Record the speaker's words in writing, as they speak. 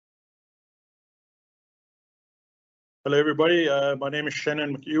Hello, everybody. My name is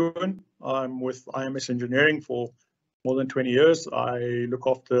Shannon McEwan. I'm with IMS Engineering for more than 20 years. I look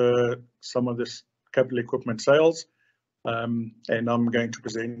after some of this capital equipment sales, and I'm going to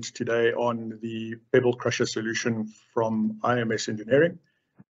present today on the Pebble crusher solution from IMS Engineering.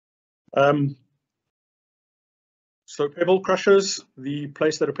 So Pebble crushers, the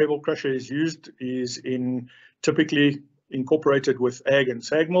place that a Pebble crusher is used is typically incorporated with ag and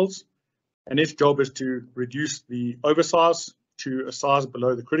sag mills. And its job is to reduce the oversize to a size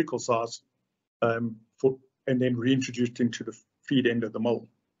below the critical size and then reintroduced into the feed end of the mill.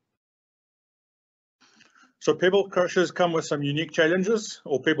 So Pebble crushers come with some unique challenges,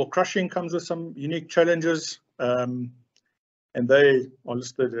 or Pebble crushing comes with some unique challenges, and they are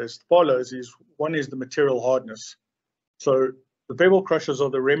listed as follows. One is the material hardness. So the Pebble crushers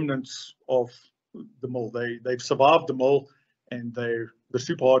are the remnants of the mill. They've survived the mill, and they're the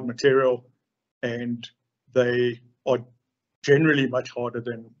super hard material, and they are generally much harder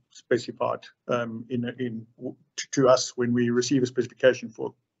than specified to us when we receive a specification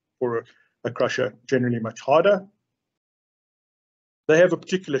for a crusher, generally much harder. They have a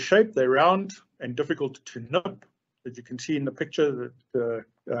particular shape. They're round and difficult to nip. As you can see in the picture, the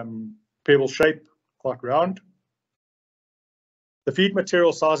Pebble shape, quite round. The feed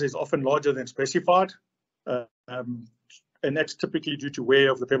material size is often larger than specified, and that's typically due to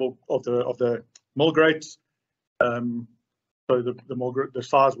wear of the Pebble of the mill grates. So the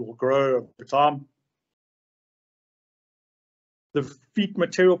size will grow over time. The feed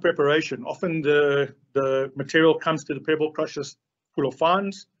material preparation. Often the material comes to the Pebble crushers full of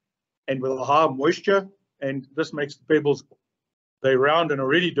fines and with a high moisture, and this makes the pebbles, they're round and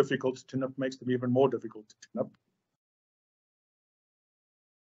already difficult to nip, makes them even more difficult to nip.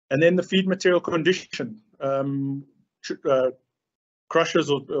 And then the feed material condition. Crushers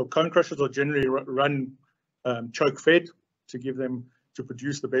or cone crushers are generally run choke fed to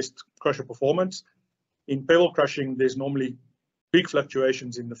produce the best crusher performance. In Pebble crushing, there's normally big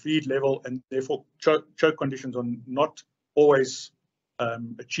fluctuations in the feed level, and therefore choke conditions are not always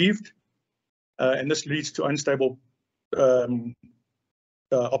achieved, and this leads to unstable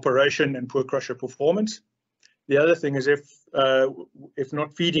operation and poor crusher performance. The other thing is if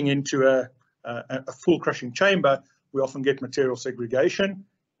not feeding into a full crushing chamber, we often get material segregation,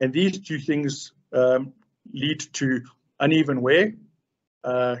 and these two things lead to uneven wear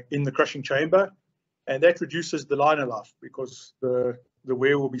in the crushing chamber, and that reduces the liner life because the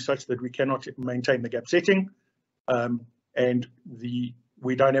wear will be such that we cannot maintain the gap setting, and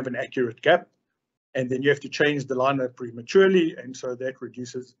we don't have an accurate gap, and then you have to change the liner prematurely, and so that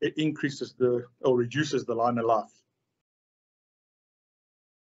reduces the liner life.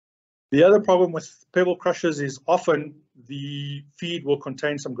 The other problem with Pebble crushers is often the feed will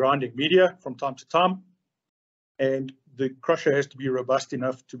contain some grinding media from time to time, and the crusher has to be robust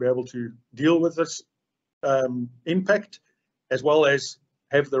enough to be able to deal with this impact, as well as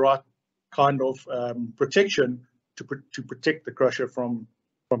have the right kind of protection to protect the crusher from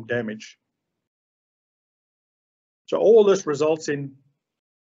damage. So all this results in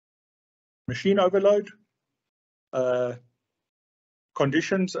machine overload,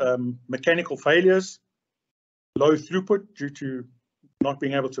 conditions, mechanical failures, low throughput due to not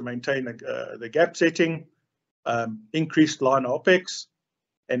being able to maintain the gap setting, increased line OPEX,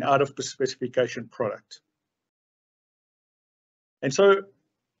 and out of specification product. And so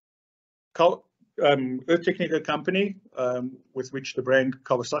Earth Technica company, with which the brand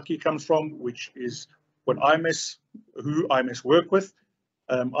Kawasaki comes from, which is who IMS work with.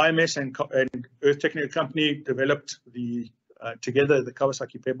 IMS and Earth Technica company developed together the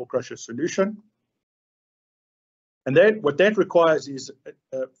Kawasaki Pebble crusher solution. And what that requires is,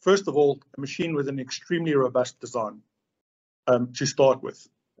 first of all, a machine with an extremely robust design to start with.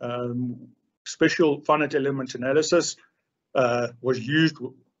 Special finite element analysis was used.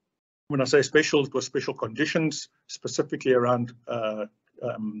 When I say special, it was special conditions, specifically around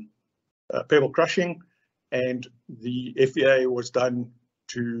Pebble crushing, and the FEA was done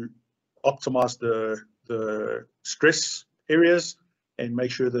to optimize the stress areas and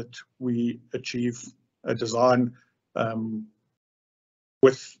make sure that we achieve a design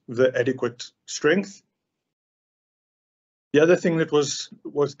with the adequate strength. The other thing that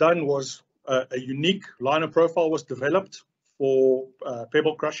was done was a unique liner profile was developed for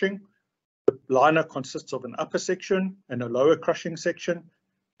Pebble crushing. The liner consists of an upper section and a lower crushing section.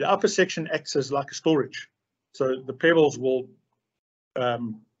 The upper section acts as like a storage, so the pebbles will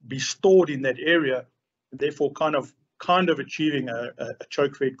be stored in that area, and therefore kind of achieving a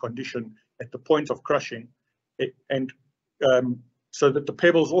choke fed condition at the point of crushing, and so that the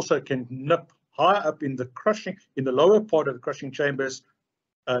pebbles also can nip high up in the crushing, in the lower part of the crushing chambers,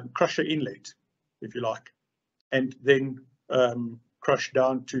 crusher inlet, if you like, and then crush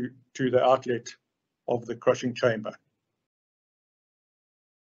down to the outlet of the crushing chamber.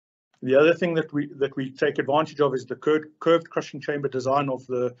 The other thing that we take advantage of is the curved crushing chamber design of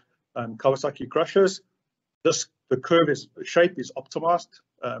the Kawasaki crushers. The shape is optimized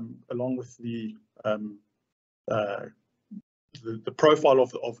along with the profile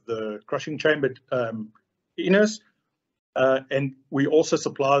of the crushing chamber inners, and we also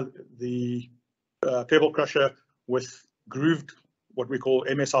supply the Pebble crusher with grooved, what we call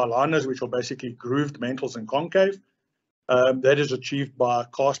MSI liners, which are basically grooved mantles and concave. That is achieved by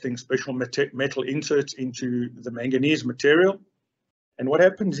casting special metal inserts into the manganese material. And what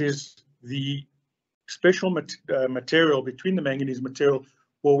happens is the special material between the manganese material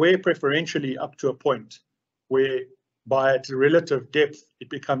will wear preferentially up to a point where by its relative depth, it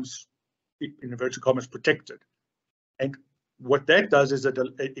becomes, in inverted commas, protected. And what that does is that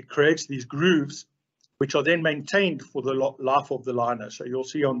it creates these grooves, which are then maintained for the life of the liner. So you'll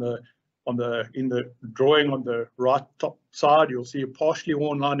see in the drawing on the right top side, you'll see a partially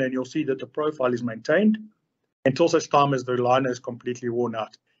worn liner, and you'll see that the profile is maintained until such time as the liner is completely worn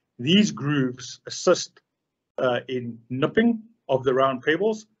out. These grooves assist in nipping of the round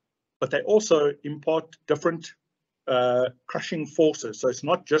pebbles, but they also impart different crushing forces. So it's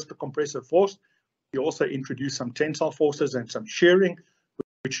not just the compressive force, you also introduce some tensile forces and some shearing,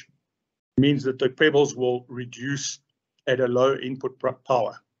 which means that the pebbles will reduce at a low input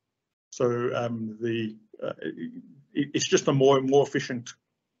power. So it's just a more efficient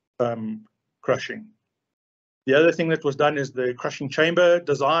crushing. The other thing that was done is the crushing chamber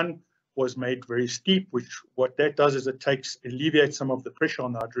design was made very steep, which what that does is it alleviates some of the pressure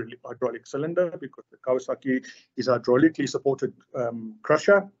on the hydraulic cylinder, because the Kawasaki is a hydraulically supported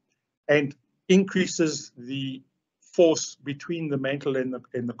crusher, and increases the force between the mantle and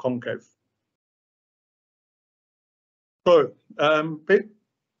the concave. So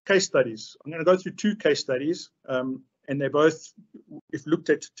case studies. I'm going to go through two case studies, and they both, if looked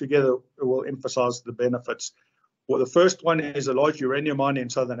at together, will emphasize the benefits. Well, the first one is a large uranium mine in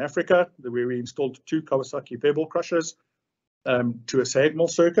Southern Africa, where we installed 2 Kawasaki Pebble crushers to a SAG mill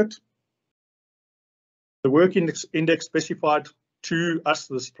circuit. The work index specified to us,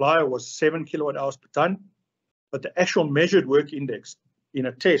 the supplier, was 7 kilowatt hours per ton, but the actual measured work index in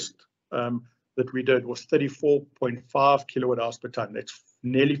a test that we did was 34.5 kilowatt hours per ton. That's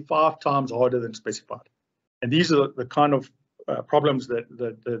nearly 5 times harder than specified. And these are the kind of problems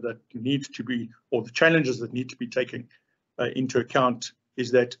that need to be, or the challenges that need to be taken into account,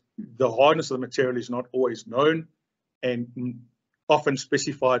 is that the hardness of the material is not always known and often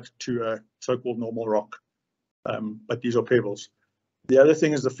specified to a so-called normal rock, but these are pebbles. The other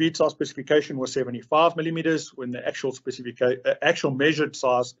thing is the feed size specification was 75 millimeters, when the actual measured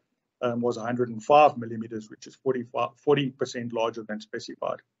size was 105 millimeters, which is 40% larger than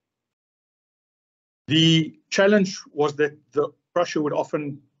specified. The challenge was that the crusher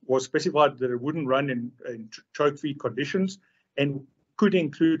was specified that it wouldn't run in choke feed conditions and could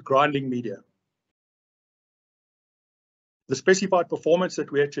include grinding media. The specified performance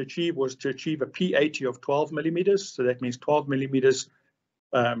that we had to achieve was to achieve a P80 of 12 millimeters. So that means 12 millimeters,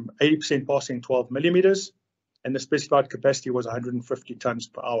 80% passing 12 millimeters, and the specified capacity was 150 tons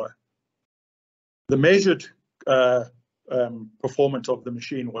per hour. The measured performance of the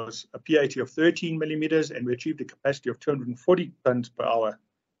machine was a P80 of 13 millimeters, and we achieved a capacity of 240 tons per hour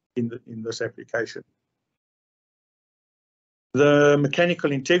in this application. The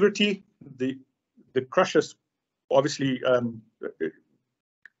mechanical integrity, the crushers, obviously,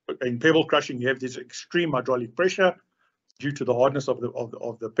 in pebble crushing, you have this extreme hydraulic pressure due to the hardness of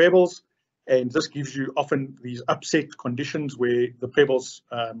the pebbles, and this gives you often these upset conditions where the pebbles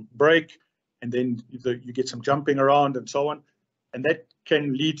break, and then you get some jumping around and so on, and that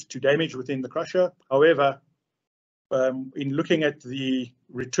can lead to damage within the crusher. However, in looking at the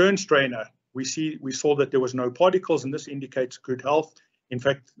return strainer, we saw that there was no particles, and this indicates good health. In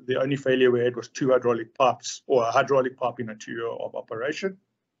fact, the only failure we had was 2 hydraulic pipes, or a hydraulic pipe in a 2-year of operation.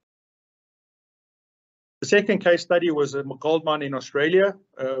 The second case study was a gold mine in Australia.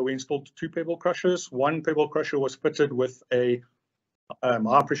 We installed 2 pebble crushers. One pebble crusher was fitted with a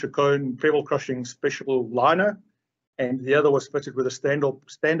high pressure cone pebble crushing special liner, and the other was fitted with a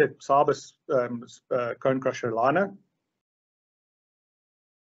standard Sabas cone crusher liner.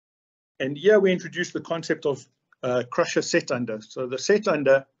 And here we introduced the concept of crusher set under. So the set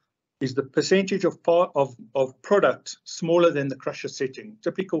under is the percentage of product smaller than the crusher setting.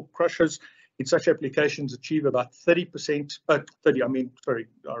 Typical crushers in such applications achieve about 30%, I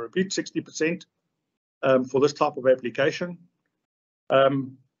repeat, 60% for this type of application.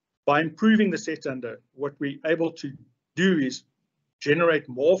 By improving the set under, what we're able to do is generate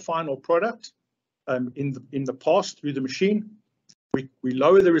more final product in the pass through the machine. We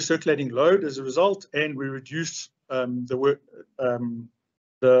lower the recirculating load as a result, and we reduce the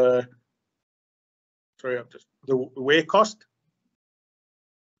wear cost.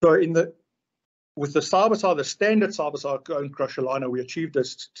 So with the Cybosar, the standard Cybosar cone crusher liner, we achieved a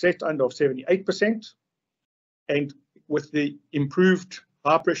set under of 78%, and with the improved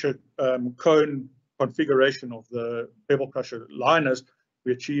high pressure cone configuration of the Pebble crusher liners,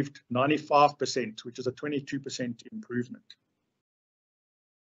 we achieved 95%, which is a 22% improvement.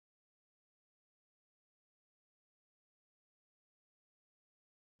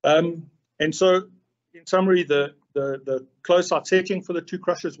 And so, in summary, the closed-site setting for the two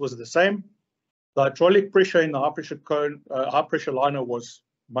crushers was the same. The hydraulic pressure in the high pressure liner was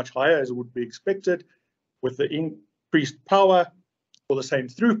much higher, as would be expected, with the increased power for the same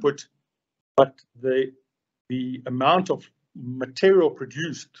throughput, but the amount of material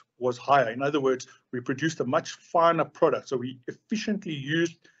produced was higher. In other words, we produced a much finer product, so we efficiently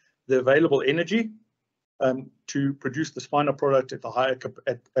used the available energy to produce this finer product at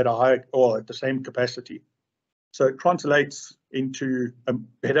the same capacity. So it translates into a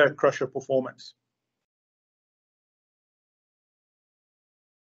better crusher performance.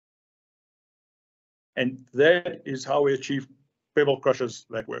 And that is how we achieve Pebble crushers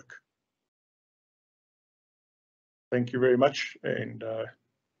that work. Thank you very much, and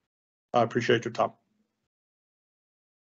I appreciate your time.